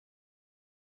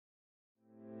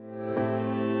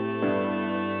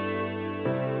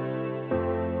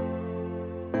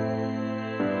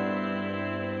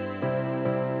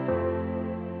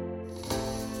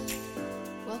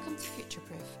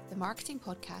marketing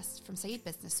podcast from Saïd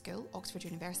Business School, Oxford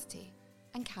University,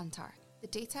 and Kantar, the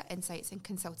data, insights and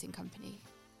consulting company.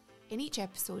 In each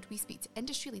episode, we speak to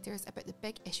industry leaders about the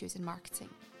big issues in marketing,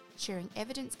 sharing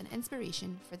evidence and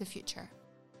inspiration for the future.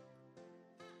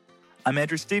 I'm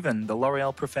Andrew Stephen, the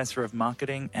L'Oreal Professor of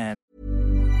Marketing and...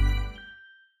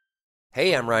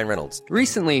 Hey, I'm Ryan Reynolds.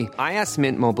 Recently, I asked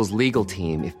Mint Mobile's legal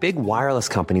team if big wireless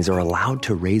companies are allowed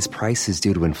to raise prices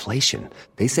due to inflation.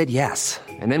 They said yes.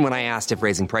 And then when I asked if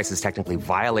raising prices technically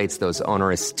violates those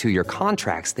onerous two-year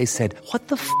contracts, they said, "What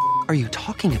the f*** are you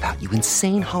talking about, you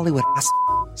insane Hollywood ass?"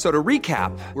 So to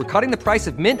recap, we're cutting the price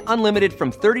of Mint Unlimited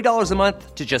from $30 a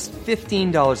month to just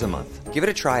 $15 a month. Give it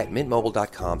a try at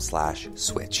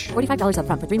mintmobile.com/switch. $45 up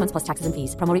front for 3 months plus taxes and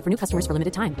fees. Promo rate for new customers for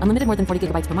limited time. Unlimited more than 40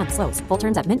 gigabytes per month. Slows full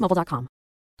terms at mintmobile.com.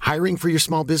 Hiring for your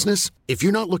small business? If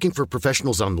you're not looking for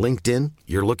professionals on LinkedIn,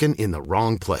 you're looking in the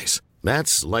wrong place.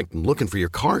 That's like looking for your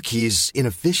car keys in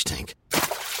a fish tank.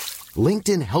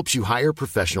 LinkedIn helps you hire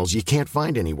professionals you can't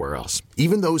find anywhere else,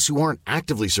 even those who aren't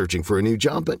actively searching for a new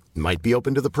job but might be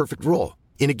open to the perfect role.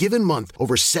 In a given month,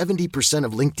 over 70%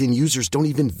 of LinkedIn users don't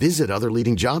even visit other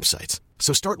leading job sites.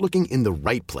 So start looking in the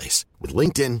right place. With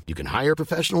LinkedIn, you can hire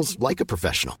professionals like a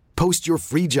professional. Post your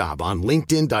free job on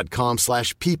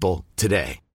linkedin.com/people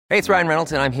today. Hey, it's Ryan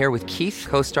Reynolds, and I'm here with Keith,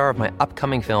 co-star of my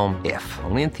upcoming film, If,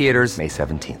 only in theaters May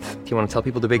 17th. Do you want to tell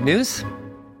people the big news?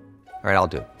 All right, I'll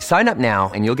do it. Sign up now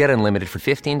and you'll get unlimited for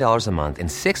 $15 a month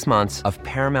and 6 months of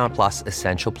Paramount Plus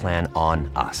Essential Plan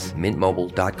on us.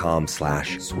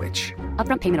 mintmobile.com/switch.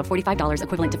 Upfront payment of $45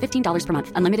 equivalent to $15 per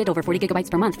month. Unlimited over 40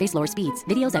 gigabytes per month. Face lower speeds.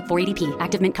 Videos at 480p.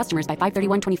 Active Mint customers by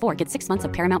 531.24 get 6 months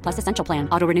of Paramount Plus Essential Plan.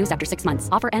 Auto renews after 6 months.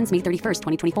 Offer ends May 31st,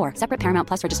 2024. Separate Paramount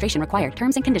Plus registration required.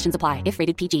 Terms and conditions apply if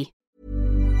rated PG.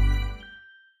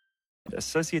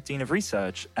 Associate Dean of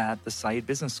Research at the Saïd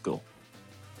Business School.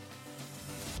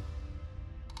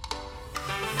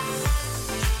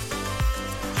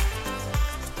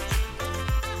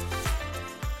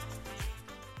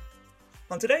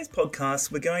 On today's podcast,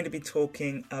 we're going to be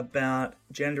talking about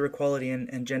gender equality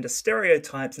and gender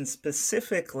stereotypes, and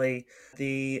specifically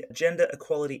the Gender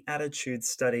Equality Attitude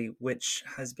Study, which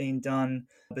has been done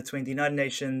between the United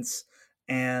Nations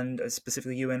and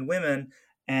specifically UN Women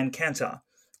and Kantar.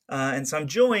 And so I'm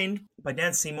joined by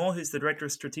Dan Seymour, who's the Director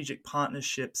of Strategic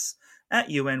Partnerships at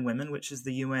UN Women, which is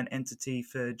the UN entity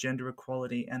for gender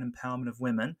equality and empowerment of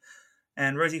women,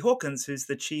 and Rosie Hawkins, who's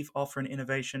the Chief Offer and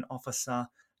Innovation Officer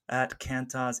at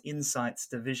Kantar's Insights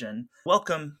Division.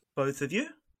 Welcome, both of you.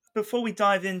 Before we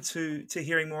dive into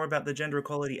hearing more about the Gender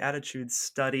Equality Attitude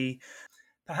Study,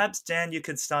 perhaps, Dan, you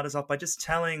could start us off by just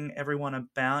telling everyone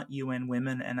about UN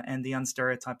Women and the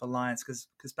Unstereotype Alliance, because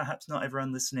perhaps not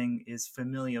everyone listening is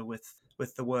familiar with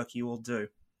the work you all do.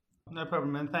 No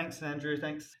problem, and thanks, Andrew.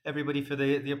 Thanks, everybody, for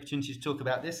the opportunity to talk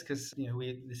about this, because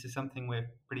this is something we're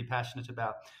pretty passionate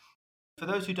about. For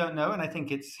those who don't know, and I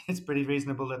think it's pretty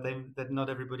reasonable that not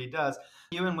everybody does,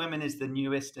 UN Women is the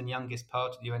newest and youngest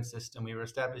part of the UN system. We were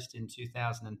established in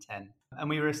 2010. And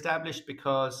we were established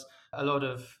because a lot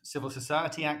of civil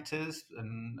society actors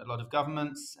and a lot of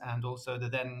governments, and also the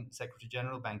then Secretary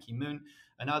General, Ban Ki-moon,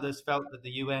 and others felt that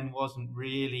the UN wasn't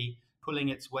really pulling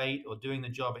its weight or doing the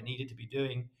job it needed to be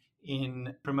doing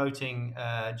in promoting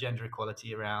gender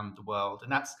equality around the world.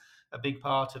 And that's a big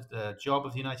part of the job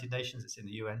of the United Nations. It's in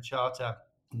the UN Charter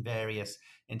and various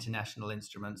international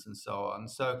instruments and so on.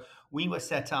 So we were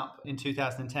set up in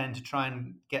 2010 to try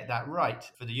and get that right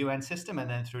for the UN system, and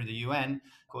then through the UN.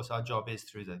 Of course, our job is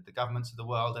through the governments of the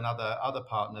world and other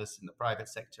partners in the private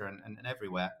sector and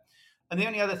everywhere. And the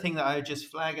only other thing that I would just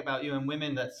flag about UN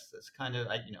Women that's kind of,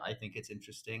 I think it's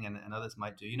interesting, and others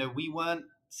might do. We weren't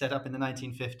set up in the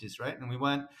 1950s, right? And we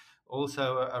weren't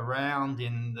also around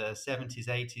in the 70s,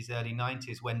 80s, early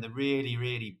 90s, when the really,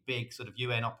 really big sort of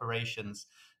UN operations,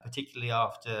 particularly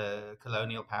after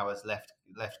colonial powers left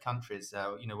countries,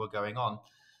 were going on.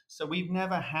 So we've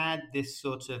never had this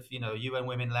sort of, UN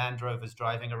Women Land Rovers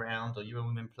driving around, or UN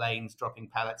Women planes dropping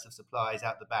pallets of supplies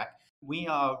out the back. We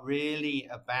are really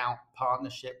about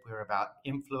partnership. We're about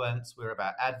influence. We're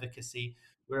about advocacy.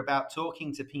 We're about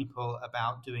talking to people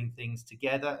about doing things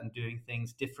together and doing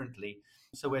things differently.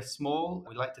 So we're small.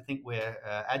 We like to think we're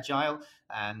agile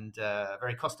and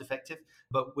very cost effective,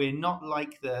 but we're not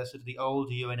like the sort of the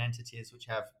older UN entities which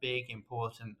have big,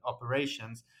 important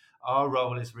operations. Our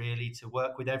role is really to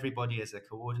work with everybody as a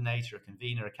coordinator, a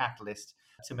convener, a catalyst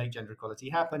to make gender equality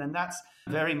happen. And that's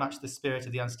very much the spirit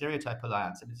of the Unstereotype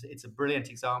Alliance. And it's a brilliant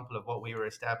example of what we were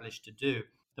established to do.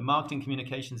 The marketing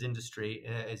communications industry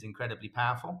is incredibly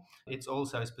powerful. It's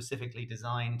also specifically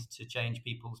designed to change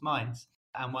people's minds.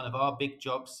 And one of our big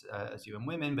jobs as UN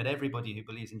Women, but everybody who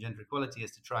believes in gender equality,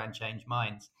 is to try and change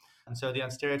minds. And so the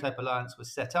Unstereotype Alliance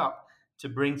was set up to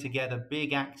bring together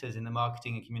big actors in the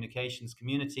marketing and communications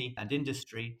community and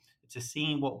industry to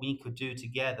see what we could do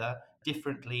together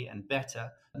differently and better.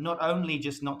 Not only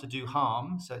just not to do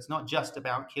harm, so it's not just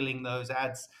about killing those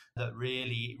ads that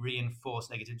really reinforce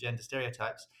negative gender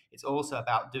stereotypes. It's also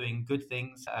about doing good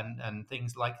things and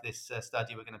things like this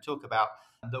study we're going to talk about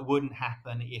that wouldn't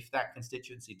happen if that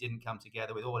constituency didn't come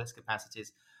together with all its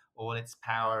capacities, all its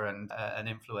power and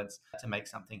influence to make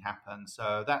something happen.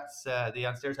 So that's the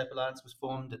Unstereotype Alliance was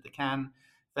formed at the Cannes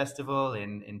Festival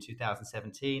in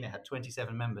 2017. It had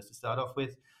 27 members to start off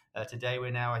with. Today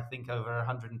we're now, I think, over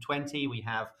 120. We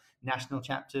have national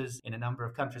chapters in a number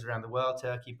of countries around the world: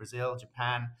 Turkey, Brazil,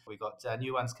 Japan. We've got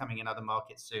new ones coming in other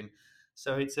markets soon.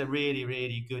 So it's a really,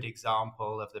 really good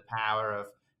example of the power of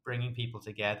bringing people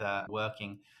together,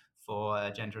 working for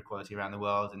gender equality around the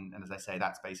world. And as I say,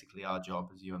 that's basically our job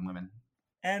as UN Women.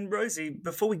 And Rosie,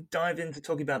 before we dive into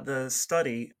talking about the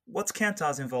study, what's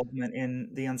Kantar's involvement in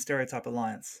the Unstereotype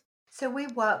Alliance? So we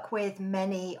work with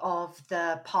many of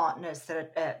the partners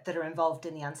that are involved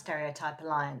in the Unstereotype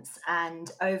Alliance.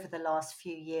 And over the last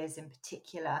few years in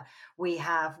particular, we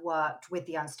have worked with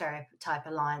the Unstereotype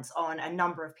Alliance on a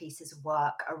number of pieces of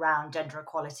work around gender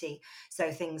equality. So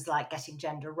things like getting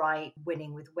gender right,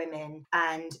 winning with women,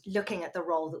 and looking at the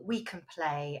role that we can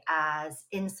play as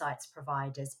insights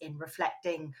providers in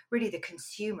reflecting really the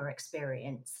consumer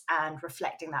experience and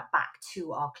reflecting that back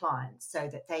to our clients so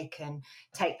that they can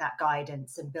take that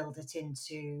guidance and build it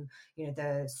into,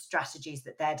 the strategies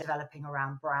that they're developing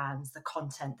around brands, the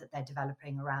content that they're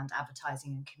developing around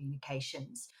advertising and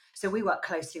communications. So we work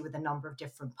closely with a number of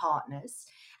different partners,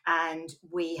 and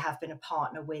we have been a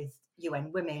partner with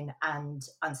UN Women and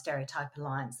Unstereotype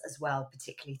Alliance as well,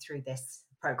 particularly through this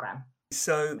program.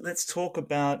 So let's talk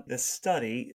about the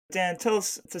study. Dan, tell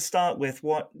us to start with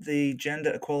what the Gender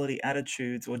Equality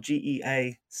Attitudes, or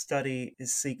GEA, study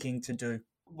is seeking to do.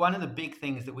 One of the big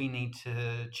things that we need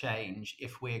to change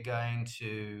if we're going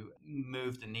to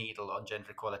move the needle on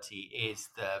gender equality is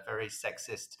the very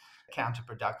sexist,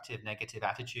 counterproductive, negative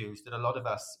attitudes that a lot of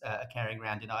us are carrying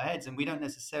around in our heads. And we don't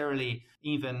necessarily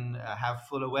even have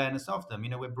full awareness of them.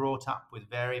 We're brought up with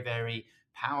very, very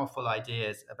powerful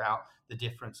ideas about the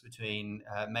difference between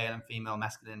male and female,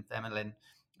 masculine and feminine,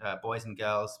 boys and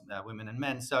girls, women and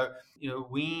men. So,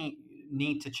 we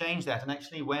need to change that. And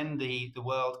actually, when the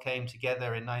world came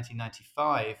together in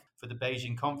 1995 for the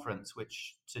Beijing conference,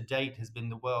 which to date has been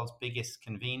the world's biggest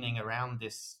convening around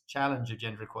this challenge of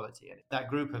gender equality, and that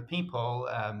group of people,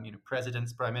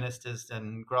 presidents, prime ministers,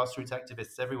 and grassroots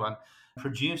activists, everyone,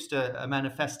 produced a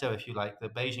manifesto, if you like, the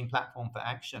Beijing Platform for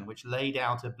Action, which laid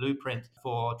out a blueprint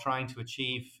for trying to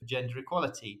achieve gender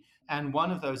equality. And one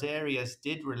of those areas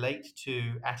did relate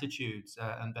to attitudes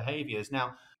and behaviors.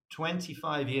 Now,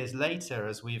 25 years later,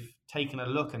 as we've taken a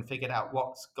look and figured out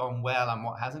what's gone well and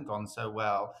what hasn't gone so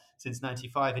well since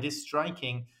 95, it is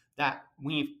striking that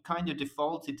we've kind of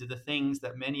defaulted to the things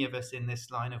that many of us in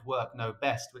this line of work know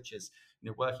best, which is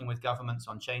working with governments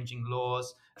on changing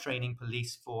laws, training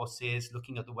police forces,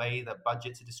 looking at the way that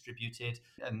budgets are distributed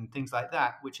and things like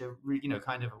that, which are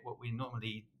kind of what we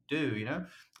normally do,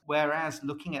 Whereas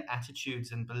looking at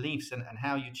attitudes and beliefs and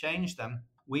how you change them,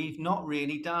 we've not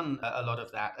really done a lot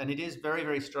of that. And it is very,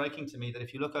 very striking to me that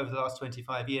if you look over the last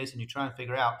 25 years and you try and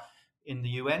figure out in the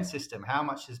UN system how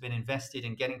much has been invested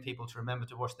in getting people to remember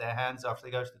to wash their hands after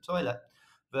they go to the toilet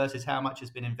versus how much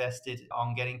has been invested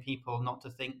on getting people not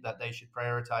to think that they should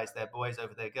prioritize their boys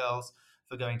over their girls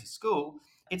for going to school,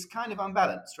 it's kind of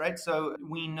unbalanced, right? So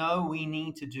we know we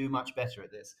need to do much better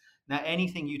at this. Now,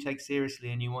 anything you take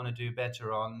seriously and you want to do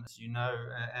better on, as you know,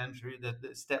 Andrew, the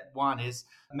step one is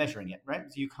measuring it, right?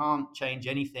 So you can't change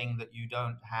anything that you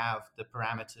don't have the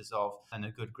parameters of and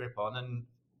a good grip on. And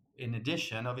in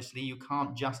addition, obviously, you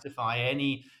can't justify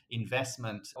any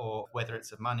investment, or whether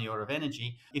it's of money or of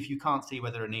energy, if you can't see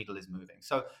whether a needle is moving.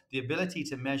 So the ability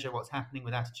to measure what's happening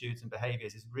with attitudes and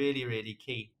behaviors is really, really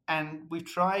key. And we've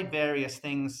tried various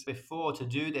things before to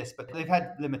do this, but they've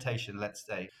had limitation, let's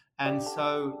say. And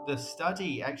so the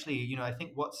study actually, I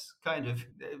think what's kind of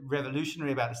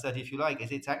revolutionary about the study, if you like,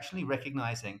 is it's actually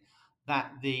recognizing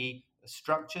that the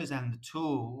structures and the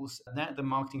tools that the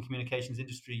marketing communications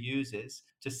industry uses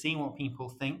to see what people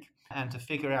think and to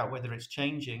figure out whether it's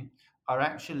changing are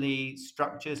actually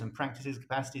structures and practices,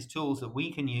 capacities, tools that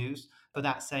we can use for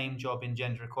that same job in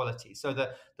gender equality. So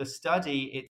the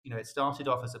study, it started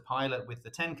off as a pilot with the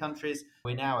 10 countries.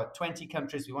 We're now at 20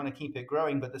 countries. We want to keep it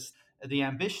growing, but the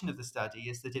ambition of the study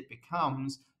is that it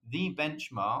becomes the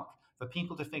benchmark for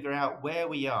people to figure out where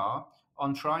we are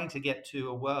on trying to get to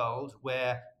a world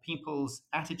where people's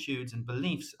attitudes and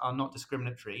beliefs are not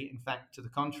discriminatory. In fact, to the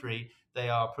contrary, they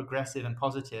are progressive and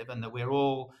positive, and that we're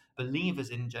all believers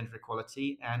in gender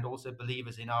equality and also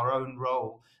believers in our own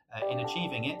role in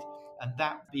achieving it. And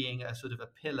that being a sort of a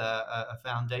pillar, a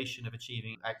foundation of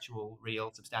achieving actual,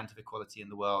 real, substantive equality in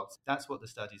the world. That's what the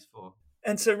study's for.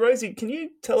 And so, Rosie, can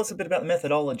you tell us a bit about the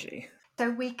methodology? So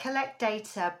we collect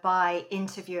data by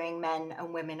interviewing men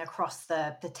and women across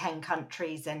the 10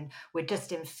 countries, and we're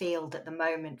just in field at the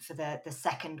moment for the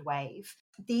second wave.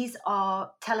 These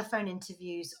are telephone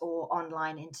interviews or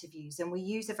online interviews, and we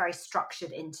use a very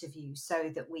structured interview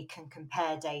so that we can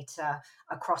compare data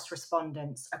across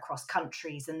respondents, across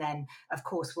countries, and then, of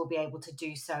course, we'll be able to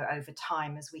do so over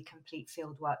time as we complete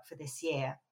fieldwork for this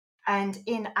year. And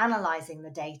in analysing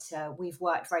the data, we've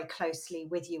worked very closely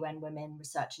with UN Women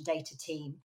Research and Data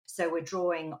team. So we're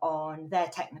drawing on their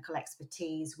technical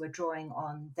expertise, we're drawing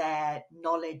on their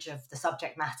knowledge of the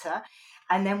subject matter.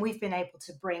 And then we've been able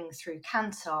to bring through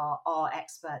Kantar our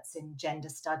experts in gender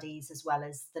studies, as well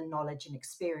as the knowledge and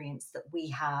experience that we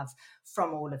have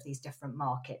from all of these different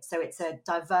markets. So it's a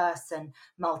diverse and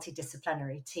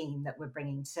multidisciplinary team that we're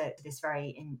bringing to this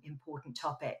very important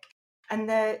topic. And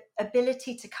the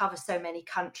ability to cover so many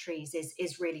countries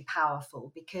is really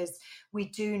powerful, because we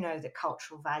do know that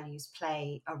cultural values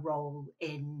play a role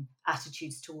in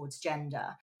attitudes towards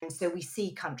gender. And so we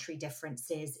see country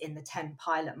differences in the 10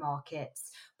 pilot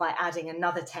markets. By adding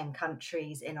another 10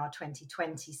 countries in our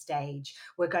 2020 stage,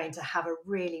 we're going to have a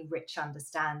really rich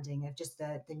understanding of just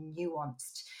the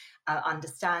nuanced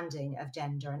understanding of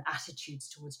gender and attitudes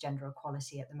towards gender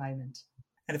equality at the moment.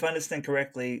 And if I understand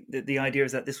correctly, the idea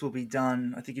is that this will be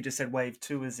done, I think you just said wave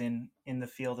 2 is in the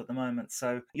field at the moment.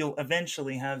 So you'll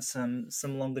eventually have some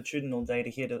longitudinal data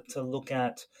here to look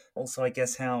at also, I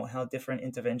guess, how different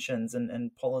interventions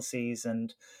and policies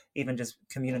and even just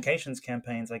communications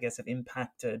campaigns, I guess, have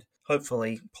impacted,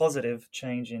 hopefully, positive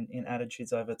change in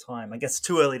attitudes over time. I guess it's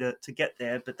too early to get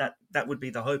there, but that would be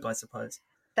the hope, I suppose.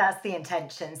 That's the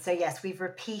intention. So yes, we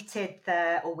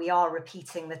are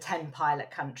repeating the 10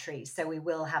 pilot countries. So we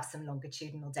will have some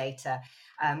longitudinal data.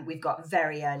 We've got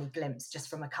very early glimpse just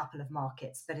from a couple of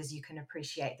markets. But as you can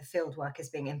appreciate, the fieldwork is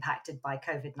being impacted by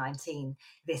COVID-19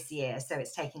 this year. So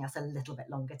it's taking us a little bit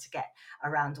longer to get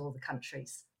around all the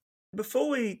countries. Before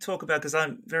we talk about, because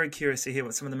I'm very curious to hear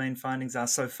what some of the main findings are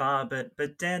so far, but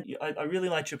Dan, I really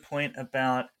liked your point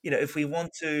about, if we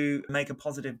want to make a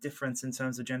positive difference in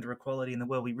terms of gender equality in the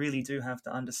world, we really do have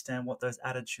to understand what those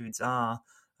attitudes are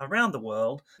around the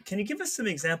world. Can you give us some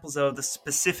examples of the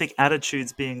specific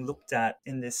attitudes being looked at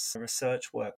in this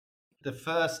research work? The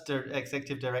first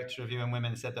executive director of UN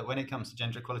Women said that when it comes to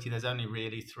gender equality, there's only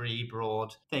really 3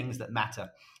 broad things that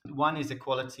matter. One is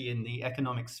equality in the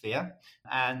economic sphere,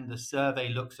 and the survey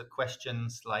looks at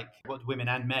questions like what women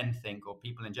and men think, or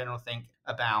people in general think,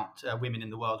 about women in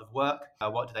the world of work.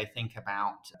 What do they think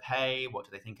about pay? What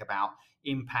do they think about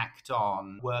impact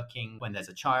on working when there's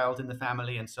a child in the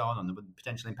family, and so on the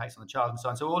potential impacts on the child and so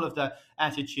on. So all of the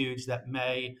attitudes that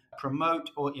may promote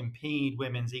or impede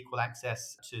women's equal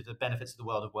access to the benefits of the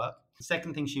world of work. The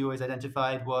second thing she always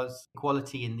identified was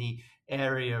equality in the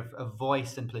area of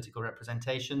voice and political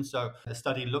representation. So the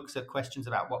study looks at questions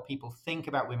about what people think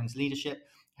about women's leadership,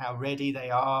 how ready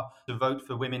they are to vote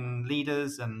for women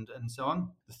leaders, and so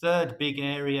on. The third big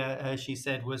area, she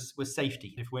said, was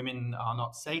safety. If women are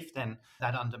not safe, then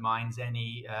that undermines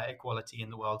any equality in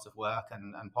the worlds of work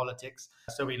and politics.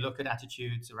 So we look at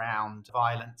attitudes around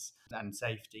violence and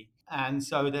safety. And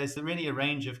so there's really a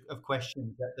range of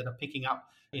questions that are picking up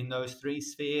in those 3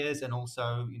 spheres, and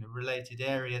also related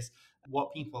areas,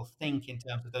 what people think in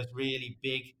terms of those really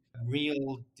big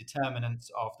real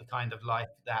determinants of the kind of life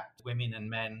that women and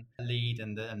men lead,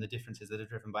 and the differences that are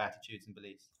driven by attitudes and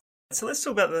beliefs. So let's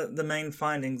talk about the main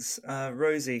findings.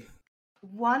 Rosie.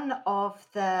 One of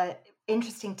the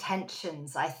interesting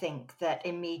tensions, I think, that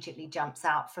immediately jumps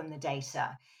out from the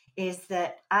data is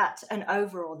that at an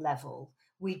overall level,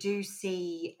 we do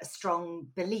see a strong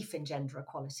belief in gender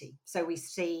equality. So we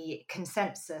see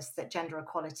consensus that gender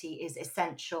equality is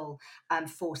essential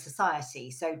for society.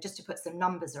 So just to put some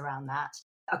numbers around that,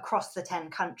 across the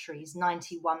 10 countries,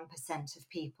 91% of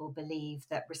people believe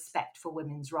that respect for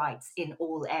women's rights in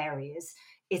all areas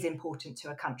is important to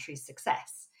a country's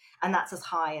success. And that's as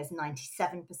high as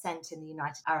 97% in the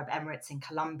United Arab Emirates, in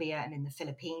Colombia, and in the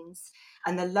Philippines.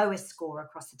 And the lowest score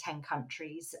across the 10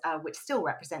 countries, which still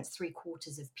represents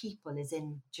 3/4 of people, is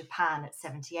in Japan at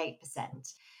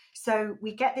 78%. So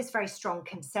we get this very strong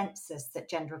consensus that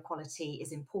gender equality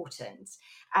is important,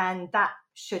 and that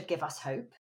should give us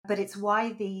hope. But it's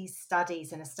why these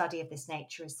studies and a study of this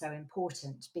nature is so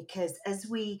important, because as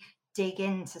we dig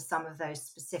into some of those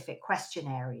specific question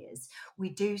areas, we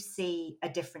do see a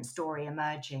different story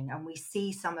emerging, and we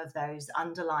see some of those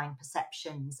underlying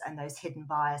perceptions and those hidden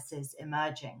biases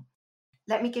emerging.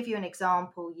 Let me give you an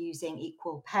example using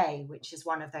equal pay, which is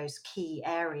one of those key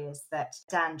areas that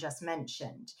Dan just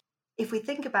mentioned. If we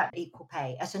think about equal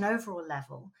pay at an overall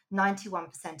level,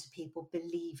 91% of people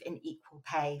believe in equal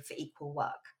pay for equal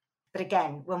work. But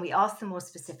again, when we ask the more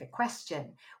specific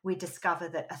question, we discover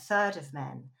that a third of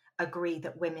men agree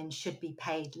that women should be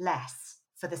paid less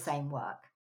for the same work.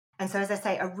 And so, as I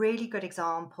say, a really good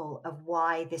example of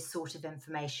why this sort of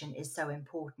information is so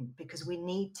important, because we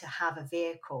need to have a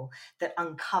vehicle that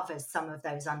uncovers some of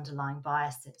those underlying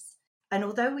biases. And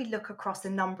although we look across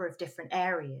a number of different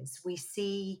areas, we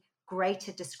see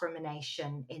greater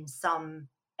discrimination in some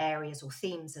areas, or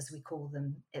themes as we call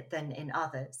them, than in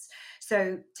others.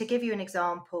 So to give you an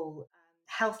example,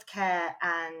 healthcare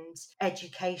and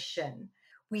education,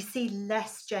 we see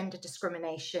less gender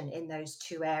discrimination in those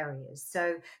two areas.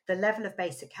 So the level of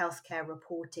basic healthcare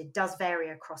reported does vary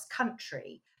across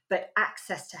country, but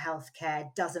access to healthcare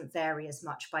doesn't vary as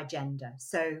much by gender.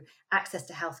 So access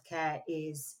to healthcare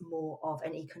is more of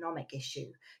an economic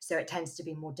issue. So it tends to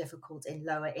be more difficult in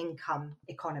lower income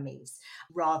economies,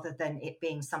 rather than it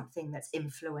being something that's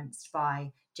influenced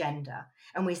by gender.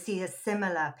 And we see a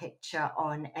similar picture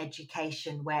on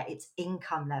education, where it's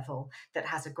income level that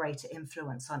has a greater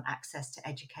influence on access to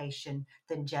education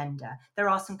than gender. There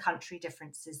are some country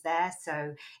differences there.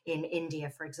 So in India,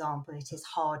 for example, it is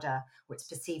harder, or it's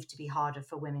perceived to be harder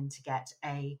for women to get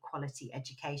a quality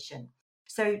education.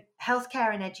 So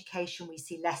healthcare and education, we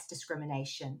see less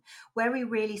discrimination. Where we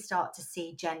really start to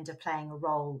see gender playing a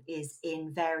role is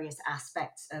in various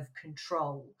aspects of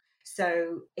control.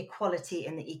 So equality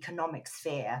in the economic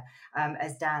sphere,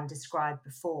 as Dan described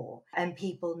before, and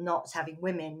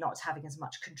women not having as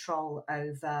much control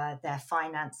over their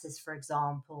finances, for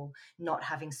example, not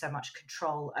having so much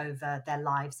control over their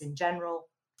lives in general.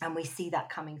 And we see that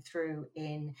coming through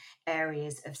in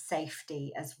areas of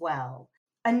safety as well.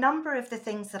 A number of the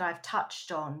things that I've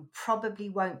touched on probably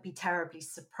won't be terribly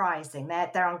surprising.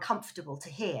 They're uncomfortable to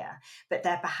hear, but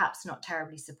they're perhaps not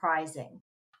terribly surprising.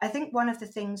 I think one of the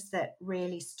things that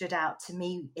really stood out to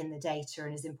me in the data,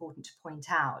 and is important to point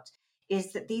out,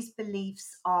 is that these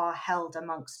beliefs are held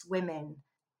amongst women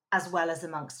as well as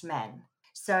amongst men.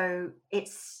 So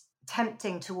it's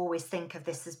tempting to always think of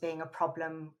this as being a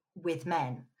problem with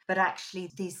men, but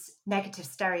actually these negative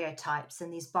stereotypes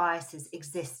and these biases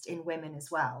exist in women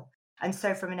as well. And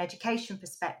so from an education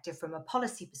perspective, from a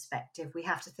policy perspective, we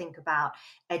have to think about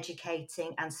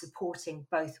educating and supporting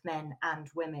both men and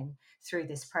women through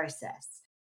this process.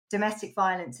 Domestic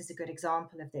violence is a good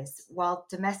example of this. While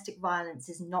domestic violence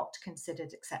is not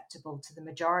considered acceptable to the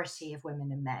majority of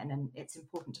women and men, and it's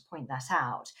important to point that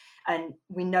out, and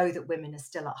we know that women are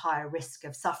still at higher risk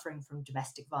of suffering from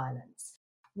domestic violence,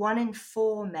 1 in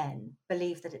 4 men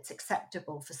believe that it's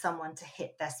acceptable for someone to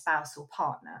hit their spouse or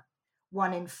partner.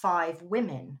 1 in 5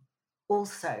 women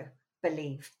also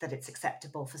believe that it's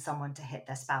acceptable for someone to hit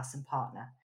their spouse and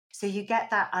partner. So you get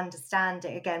that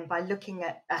understanding, again, by looking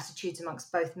at attitudes amongst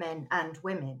both men and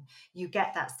women, you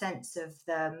get that sense of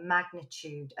the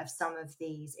magnitude of some of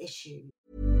these issues.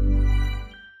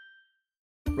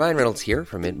 Ryan Reynolds here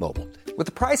from Mint Mobile. With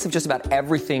the price of just about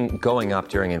everything going up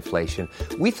during inflation,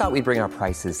 we thought we'd bring our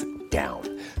prices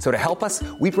down. So to help us,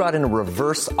 we brought in a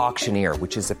reverse auctioneer,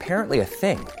 which is apparently a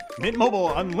thing. Mint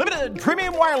Mobile Unlimited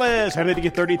Premium Wireless. How to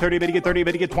get 30, 30, how to get 30,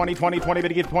 how to get 20, 20, 20, how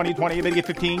to get 20, 20, how to get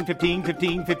 15, 15,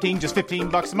 15, 15, just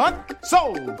 $15 a month?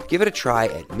 Sold! Give it a try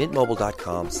at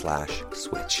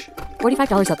mintmobile.com/switch.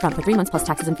 $45 up front for 3 months plus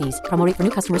taxes and fees. Promo rate for new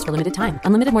customers for limited time.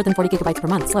 Unlimited more than 40 gigabytes per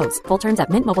month. Slows full terms at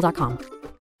mintmobile.com.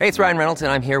 Hey, it's Ryan Reynolds,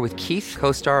 and I'm here with Keith,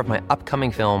 co-star of my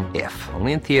upcoming film, If,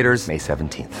 only in theaters May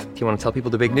 17th. Do you want to tell people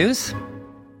the big news?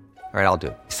 All right, I'll do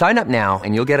it. Sign up now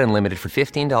and you'll get unlimited for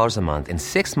 $15 a month and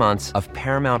 6 months of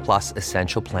Paramount Plus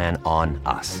Essential Plan on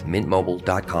us.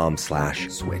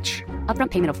 mintmobile.com/switch.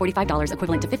 Upfront payment of $45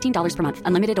 equivalent to $15 per month.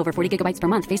 Unlimited over 40 gigabytes per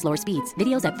month. Face lower speeds.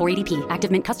 Videos at 480p.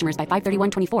 Active Mint customers by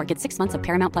 531.24 get 6 months of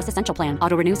Paramount Plus Essential Plan.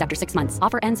 Auto renews after 6 months.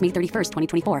 Offer ends May 31st,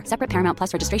 2024. Separate Paramount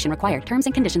Plus registration required. Terms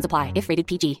and conditions apply if rated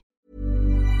PG.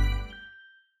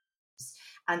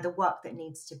 And the work that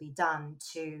needs to be done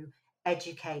to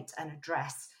educate and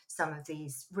address some of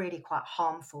these really quite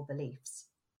harmful beliefs.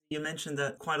 You mentioned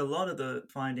that quite a lot of the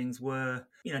findings were,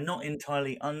 not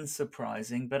entirely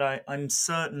unsurprising, but I'm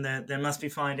certain that there must be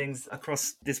findings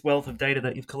across this wealth of data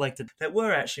that you've collected that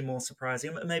were actually more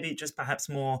surprising, maybe just perhaps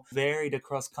more varied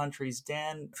across countries.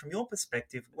 Dan, from your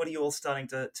perspective, what are you all starting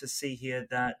to see here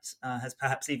that has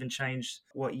perhaps even changed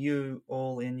what you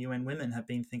all in UN Women have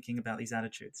been thinking about these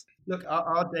attitudes? Look,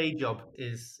 our day job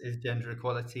is gender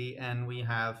equality, and we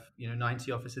have 90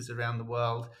 offices around the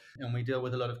world, and we deal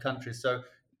with a lot of countries. So,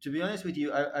 to be honest with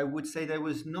you, I would say there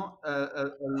was not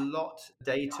a lot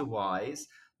data-wise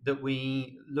that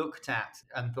we looked at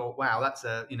and thought, "Wow, that's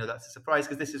a surprise,"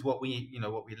 because this is what we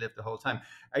lived the whole time.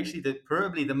 Actually,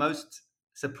 probably the most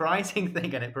surprising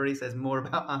thing, and it probably says more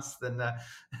about us than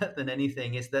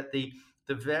anything, is that the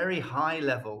very high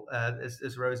level,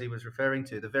 as Rosie was referring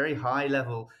to, the very high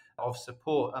level of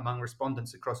support among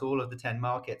respondents across all of the 10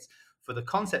 markets for the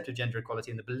concept of gender equality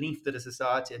and the belief that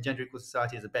a gender equal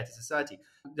society is a better society,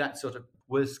 that sort of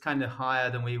was kind of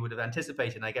higher than we would have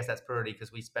anticipated. And I guess that's probably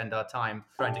because we spend our time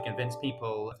trying to convince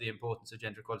people of the importance of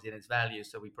gender equality and its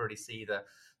values. So we probably see the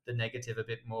negative a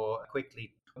bit more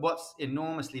quickly. What's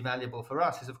enormously valuable for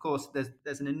us is, of course,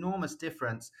 there's an enormous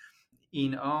difference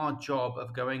in our job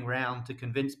of going around to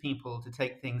convince people to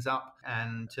take things up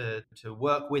and to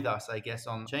work with us, I guess,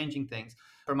 on changing things,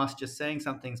 from us just saying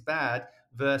something's bad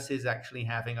versus actually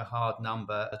having a hard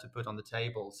number to put on the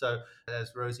table. So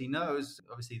as Rosie knows,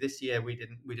 obviously this year we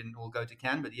didn't all go to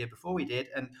Cannes, but the year before we did.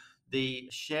 And the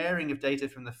sharing of data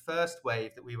from the first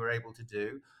wave that we were able to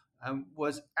do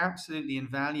was absolutely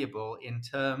invaluable in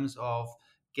terms of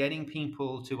getting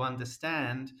people to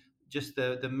understand just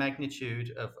the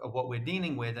magnitude of what we're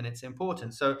dealing with and its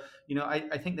importance. So,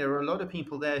 I think there are a lot of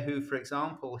people there who, for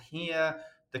example, hear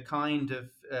the kind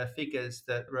of figures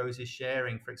that Rose is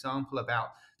sharing, for example,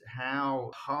 about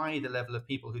how high the level of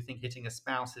people who think hitting a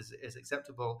spouse is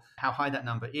acceptable, how high that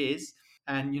number is,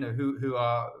 and, who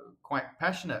are quite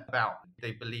passionate about,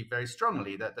 they believe very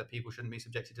strongly that people shouldn't be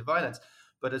subjected to violence.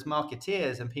 But as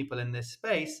marketeers and people in this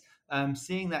space,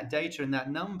 seeing that data and that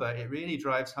number, it really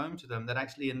drives home to them that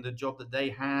actually in the job that they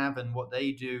have and what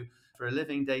they do for a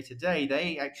living day to day,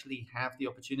 they actually have the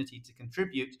opportunity to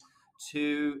contribute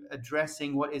to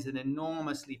addressing what is an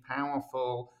enormously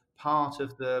powerful part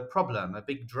of the problem, a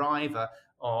big driver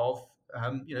of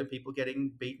people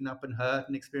getting beaten up and hurt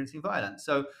and experiencing violence.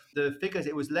 So the figures,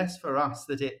 it was less for us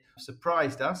that it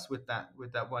surprised us with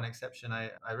that one exception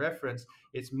I referenced.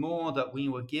 It's more that we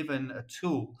were given a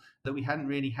tool that we hadn't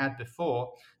really had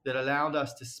before that allowed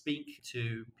us to speak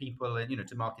to people and,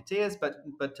 to marketeers,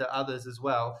 but to others as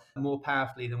well, more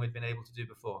powerfully than we'd been able to do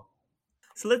before.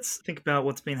 So let's think about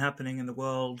what's been happening in the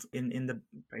world in the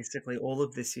basically all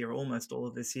of this year, almost all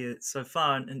of this year so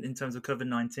far in terms of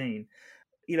COVID-19.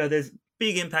 There's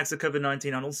big impacts of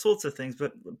COVID-19 on all sorts of things,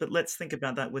 but let's think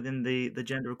about that within the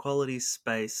gender equality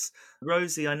space.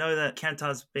 Rosie, I know that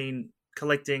Kantar's been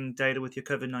collecting data with your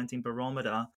COVID-19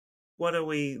 barometer. What are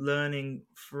we learning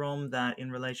from that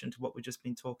in relation to what we've just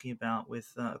been talking about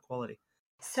with equality?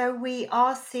 So we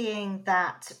are seeing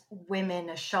that women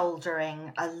are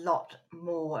shouldering a lot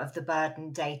more of the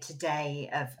burden day to day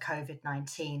of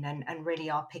COVID-19 and really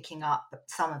are picking up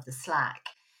some of the slack.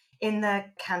 In the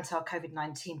Kantar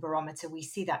COVID-19 barometer, we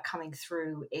see that coming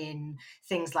through in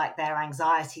things like their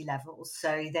anxiety levels.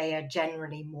 So they are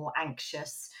generally more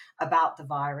anxious about the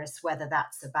virus, whether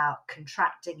that's about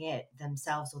contracting it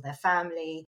themselves or their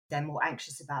family. They're more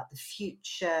anxious about the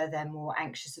future. They're more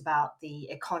anxious about the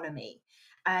economy.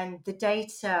 And the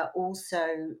data also,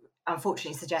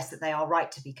 unfortunately, suggests that they are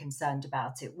right to be concerned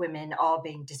about it. Women are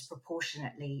being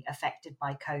disproportionately affected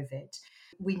by COVID.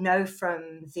 We know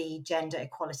from the Gender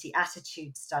Equality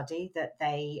Attitude Study that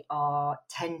they are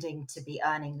tending to be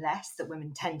earning less, that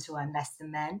women tend to earn less than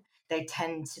men. They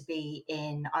tend to be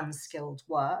in unskilled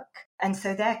work. And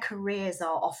so their careers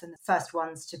are often the first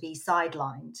ones to be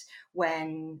sidelined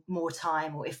when more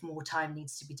time, or if more time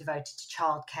needs to be devoted to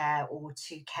childcare or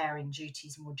to caring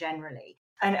duties more generally.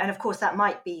 And of course, that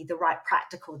might be the right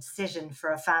practical decision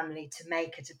for a family to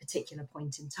make at a particular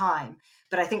point in time.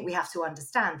 But I think we have to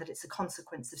understand that it's a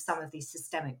consequence of some of these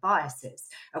systemic biases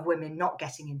of women not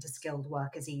getting into skilled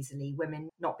work as easily, women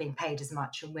not being paid as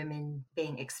much, and women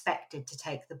being expected to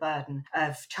take the burden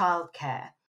of childcare.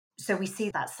 So we see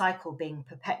that cycle being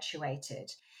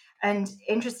perpetuated. And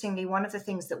interestingly, one of the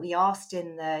things that we asked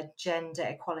in the Gender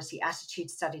Equality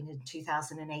Attitude Study in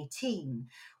 2018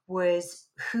 was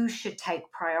who should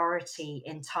take priority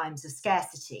in times of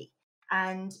scarcity.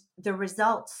 And the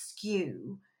results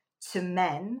skew to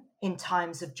men in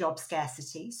times of job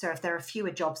scarcity. So if there are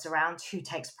fewer jobs around, who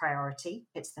takes priority?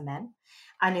 It's the men.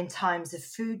 And in times of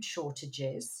food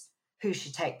shortages, who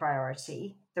should take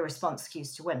priority? the response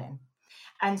skews to women.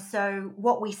 And so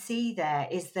what we see there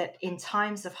is that in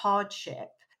times of hardship,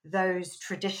 those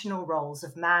traditional roles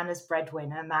of man as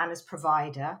breadwinner, man as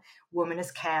provider, woman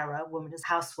as carer, woman as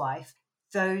housewife,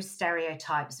 those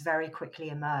stereotypes very quickly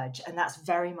emerge. And that's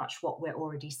very much what we're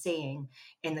already seeing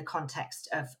in the context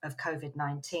of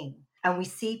COVID-19. And we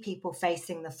see people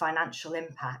facing the financial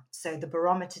impact. So the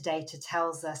barometer data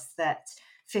tells us that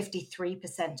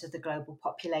 53% of the global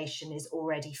population is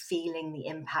already feeling the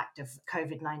impact of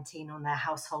COVID-19 on their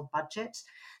household budget.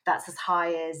 That's as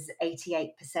high as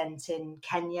 88% in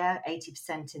Kenya,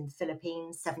 80% in the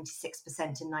Philippines,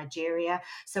 76% in Nigeria.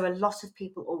 So a lot of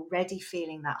people already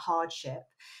feeling that hardship.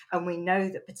 And we know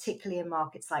that particularly in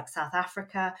markets like South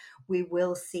Africa, we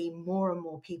will see more and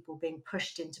more people being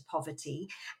pushed into poverty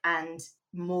and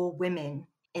more women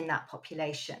in that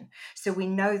population. So we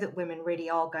know that women really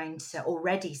are going to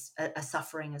already are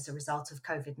suffering as a result of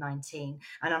COVID-19.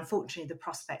 And unfortunately, the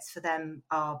prospects for them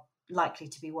are likely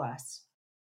to be worse.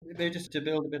 Just to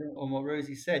build a bit on what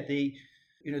Rosie said, the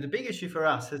big issue for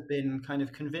us has been kind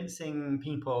of convincing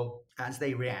people as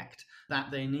they react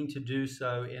that they need to do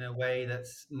so in a way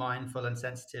that's mindful and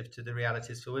sensitive to the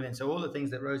realities for women. So all the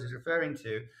things that Rosie is referring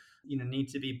to, need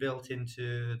to be built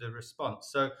into the response.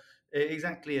 So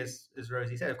exactly as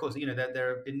Rosie said, of course, there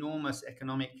are enormous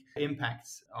economic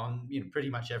impacts on pretty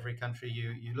much every country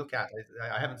you look at.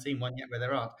 I haven't seen one yet where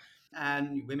there aren't.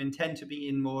 And women tend to be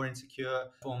in more insecure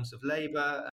forms of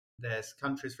labor. There's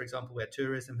countries, for example, where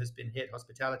tourism has been hit,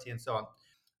 hospitality, and so on.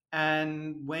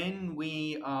 And when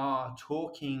we are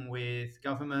talking with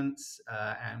governments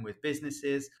and with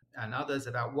businesses and others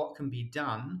about what can be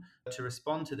done to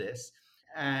respond to this,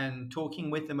 and talking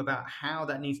with them about how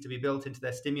that needs to be built into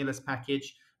their stimulus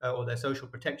package or their social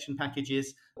protection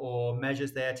packages or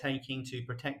measures they're taking to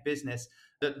protect business,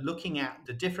 that looking at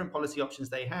the different policy options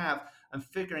they have and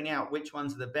figuring out which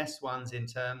ones are the best ones in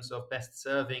terms of best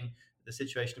serving the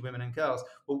situation of women and girls.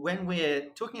 But when we're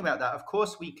talking about that, of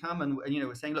course, we come and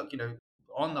we're saying, look,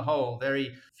 on the whole,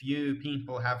 very few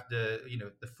people have the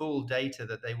full data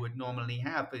that they would normally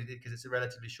have because it's a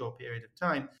relatively short period of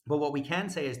time. But what we can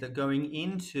say is that going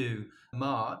into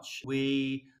March,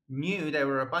 we knew there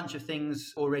were a bunch of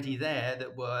things already there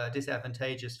that were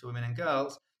disadvantageous for women and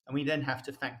girls. And we then have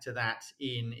to factor that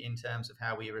in terms of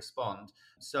how we respond.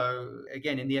 So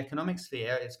again, in the economic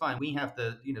sphere, it's fine. We have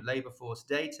the labor force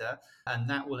data, and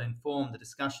that will inform the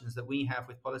discussions that we have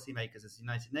with policymakers as the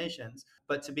United Nations.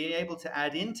 But to be able to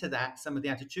add into that some of the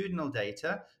attitudinal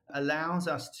data allows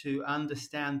us to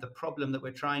understand the problem that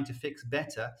we're trying to fix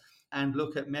better and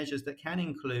look at measures that can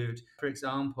include, for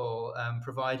example,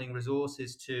 providing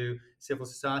resources to civil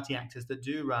society actors that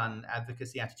do run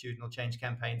advocacy attitudinal change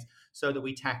campaigns so that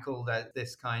we tackle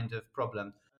this kind of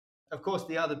problem. Of course,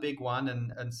 the other big one,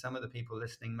 and some of the people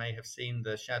listening may have seen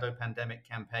the Shadow Pandemic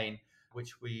campaign,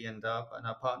 which we and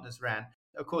our partners ran.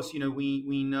 Of course,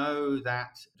 we know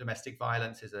that domestic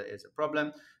violence is a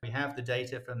problem. We have the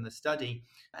data from the study,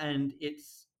 and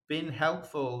it's been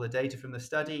helpful, the data from the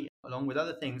study, along with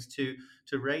other things, to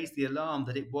raise the alarm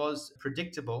that it was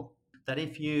predictable that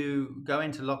if you go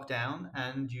into lockdown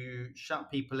and you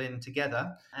shut people in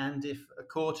together, and if a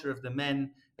quarter of the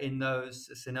men in those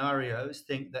scenarios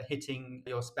think that hitting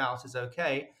your spouse is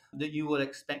okay, that you will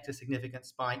expect a significant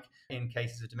spike in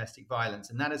cases of domestic violence.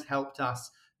 And that has helped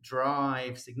us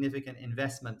drive significant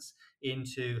investments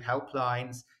into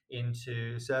helplines,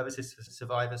 into services for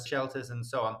survivors, shelters, and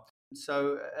so on.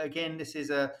 So again, this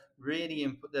is a really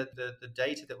the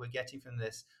data that we're getting from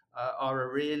this are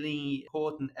a really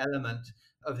important element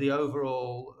of the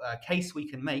overall case we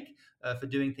can make for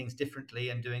doing things differently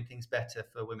and doing things better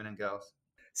for women and girls.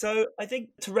 So I think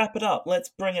to wrap it up, let's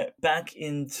bring it back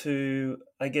into,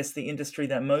 I guess, the industry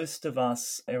that most of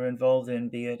us are involved in,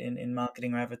 be it in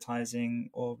marketing or advertising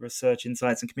or research,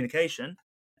 insights and communication.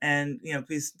 And,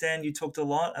 please, Dan, you talked a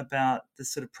lot about the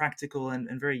sort of practical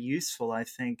and very useful, I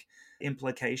think,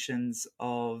 implications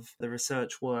of the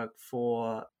research work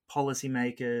for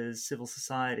policymakers, civil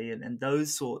society, and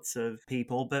those sorts of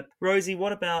people. But Rosie,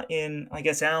 what about in, I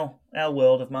guess, our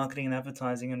world of marketing and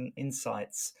advertising and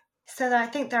insights? So I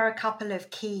think there are a couple of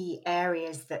key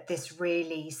areas that this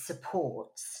really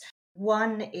supports.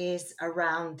 One is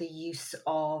around the use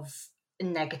of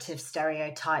negative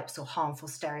stereotypes or harmful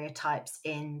stereotypes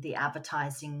in the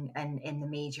advertising and in the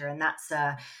media. And that's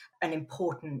an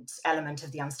important element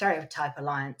of the Unstereotype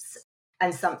Alliance,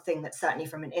 and something that certainly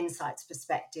from an insights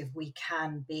perspective, we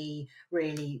can be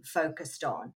really focused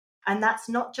on. And that's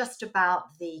not just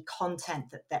about the content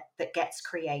that gets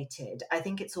created. I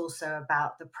think it's also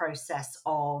about the process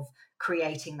of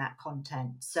creating that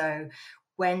content. So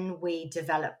when we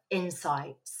develop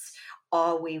insights,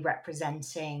 are we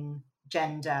representing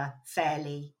gender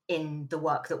fairly in the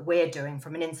work that we're doing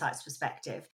from an insights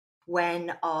perspective?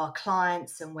 When our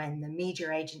clients and when the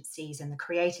media agencies and the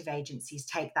creative agencies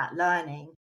take that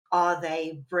learning, are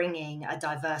they bringing a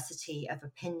diversity of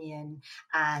opinion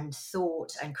and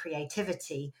thought and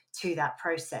creativity to that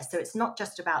process? So it's not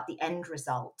just about the end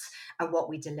result and what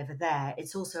we deliver there.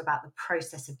 It's also about the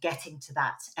process of getting to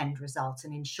that end result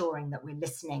and ensuring that we're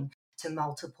listening to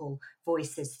multiple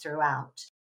voices throughout.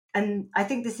 And I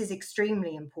think this is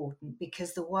extremely important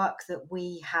because the work that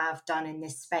we have done in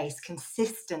this space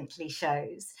consistently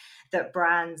shows that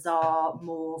brands are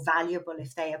more valuable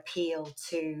if they appeal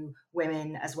to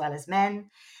women as well as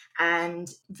men. And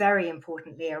very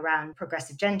importantly, around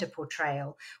progressive gender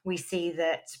portrayal, we see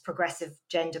that progressive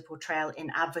gender portrayal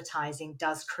in advertising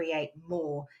does create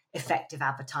more effective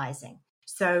advertising.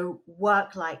 So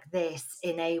work like this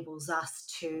enables us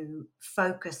to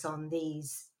focus on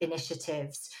these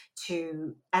initiatives,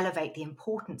 to elevate the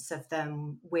importance of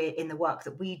them in the work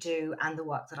that we do and the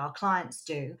work that our clients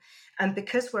do. And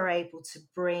because we're able to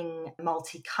bring a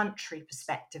multi-country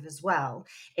perspective as well,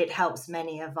 it helps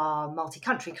many of our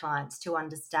multi-country clients to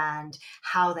understand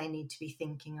how they need to be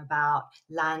thinking about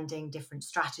landing different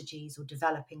strategies or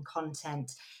developing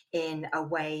content in a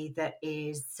way that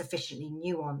is sufficiently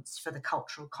nuanced for the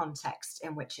cultural context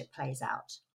in which it plays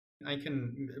out. I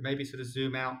can maybe sort of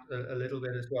zoom out a little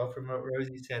bit as well from what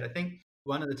Rosie said. I think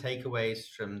one of the takeaways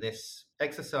from this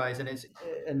exercise,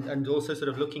 and also sort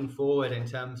of looking forward in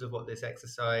terms of what this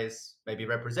exercise maybe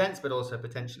represents, but also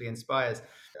potentially inspires.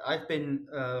 I've been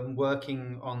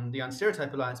working on the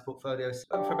Unstereotype Alliance portfolio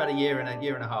for about a year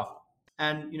and a half.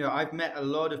 And, I've met a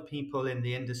lot of people in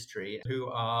the industry who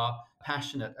are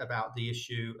passionate about the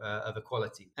issue of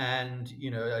equality. And,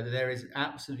 there is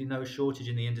absolutely no shortage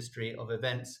in the industry of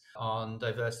events on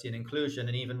diversity and inclusion,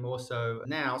 and even more so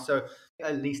now. So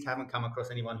at least haven't come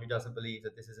across anyone who doesn't believe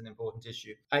that this is an important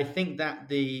issue. I think that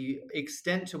the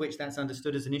extent to which that's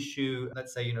understood as an issue,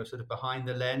 let's say, sort of behind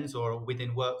the lens or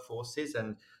within workforces,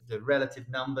 and the relative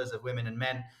numbers of women and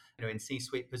men in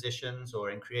C-suite positions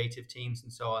or in creative teams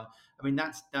and so on. I mean,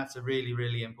 that's a really,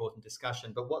 really important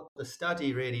discussion. But what the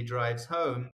study really drives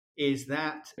home is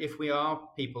that if we are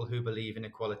people who believe in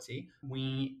equality,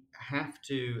 we have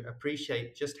to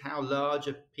appreciate just how large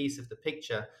a piece of the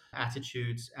picture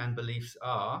attitudes and beliefs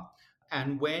are.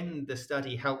 And when the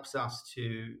study helps us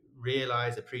to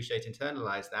realize, appreciate,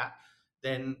 internalize that,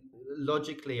 then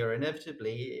logically or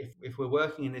inevitably, if we're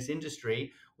working in this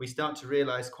industry, we start to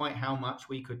realize quite how much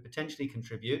we could potentially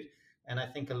contribute. And I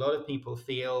think a lot of people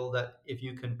feel that if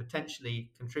you can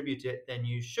potentially contribute it, then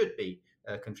you should be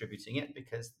contributing it,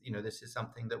 because this is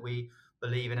something that we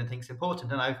believe in and think is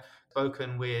important. And I've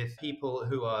spoken with people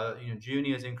who are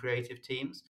juniors in creative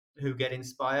teams who get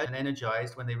inspired and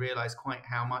energized when they realize quite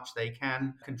how much they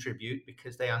can contribute,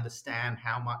 because they understand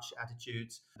how much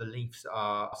attitudes, beliefs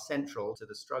are central to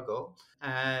the struggle.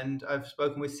 And I've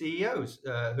spoken with CEOs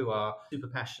who are super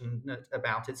passionate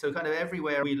about it. So kind of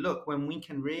everywhere we look, when we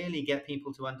can really get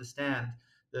people to understand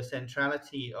the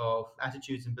centrality of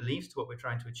attitudes and beliefs to what we're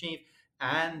trying to achieve,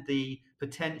 and the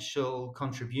potential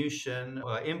contribution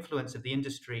or influence of the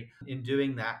industry in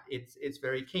doing that, it's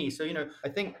very key. So, I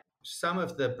think some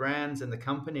of the brands and the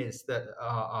companies that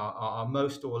are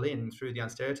most all in through the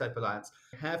Unstereotype Alliance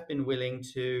have been willing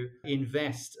to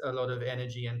invest a lot of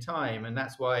energy and time. And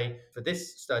that's why for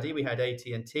this study, we had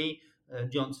AT&T,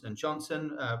 Johnson &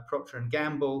 Johnson, Procter &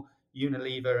 Gamble,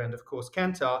 Unilever, and of course,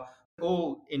 Kantar,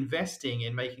 all investing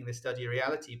in making this study a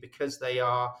reality, because they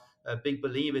are big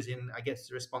believers in, I guess,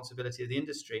 the responsibility of the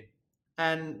industry.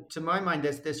 And to my mind,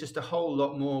 there's just a whole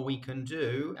lot more we can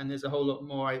do, and there's a whole lot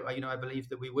more I believe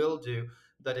that we will do,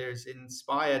 that is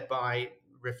inspired by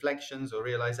reflections or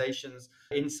realizations,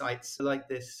 insights like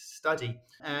this study.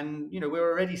 And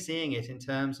we're already seeing it in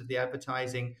terms of the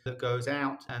advertising that goes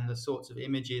out and the sorts of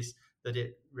images that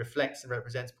it reflects and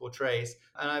represents, portrays.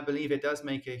 And I believe it does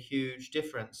make a huge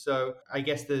difference. So I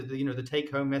guess the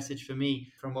take-home message for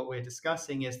me from what we're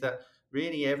discussing is that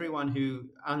really everyone who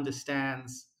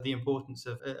understands the importance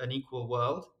of an equal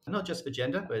world, not just for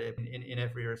gender, but in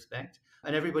every respect,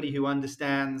 and everybody who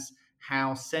understands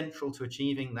how central to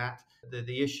achieving that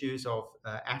the issues of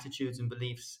attitudes and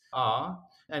beliefs are,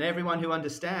 and everyone who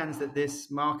understands that this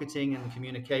marketing and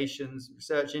communications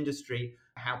research industry,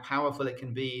 how powerful it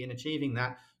can be in achieving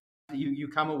that, you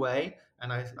come away,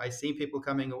 and I see people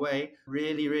coming away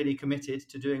really, really committed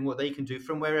to doing what they can do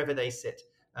from wherever they sit.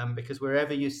 Because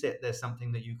wherever you sit, there's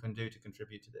something that you can do to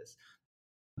contribute to this.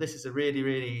 This is a really,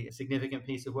 really significant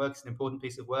piece of work. It's an important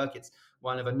piece of work. It's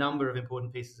one of a number of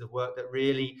important pieces of work that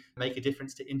really make a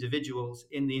difference to individuals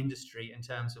in the industry in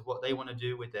terms of what they want to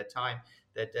do with their time,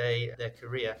 their day, their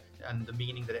career, and the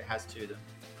meaning that it has to them.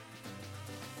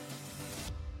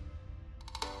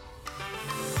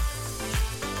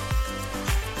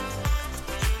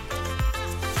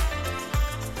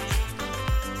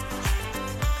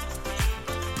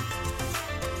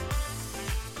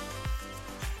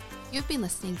 You've been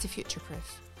listening to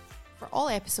Futureproof. For all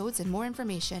episodes and more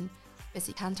information,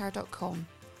 visit kantar.com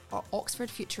or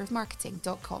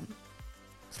oxfordfutureofmarketing.com.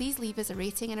 Please leave us a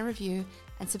rating and a review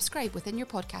and subscribe within your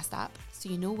podcast app so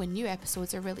you know when new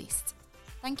episodes are released.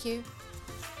 Thank you.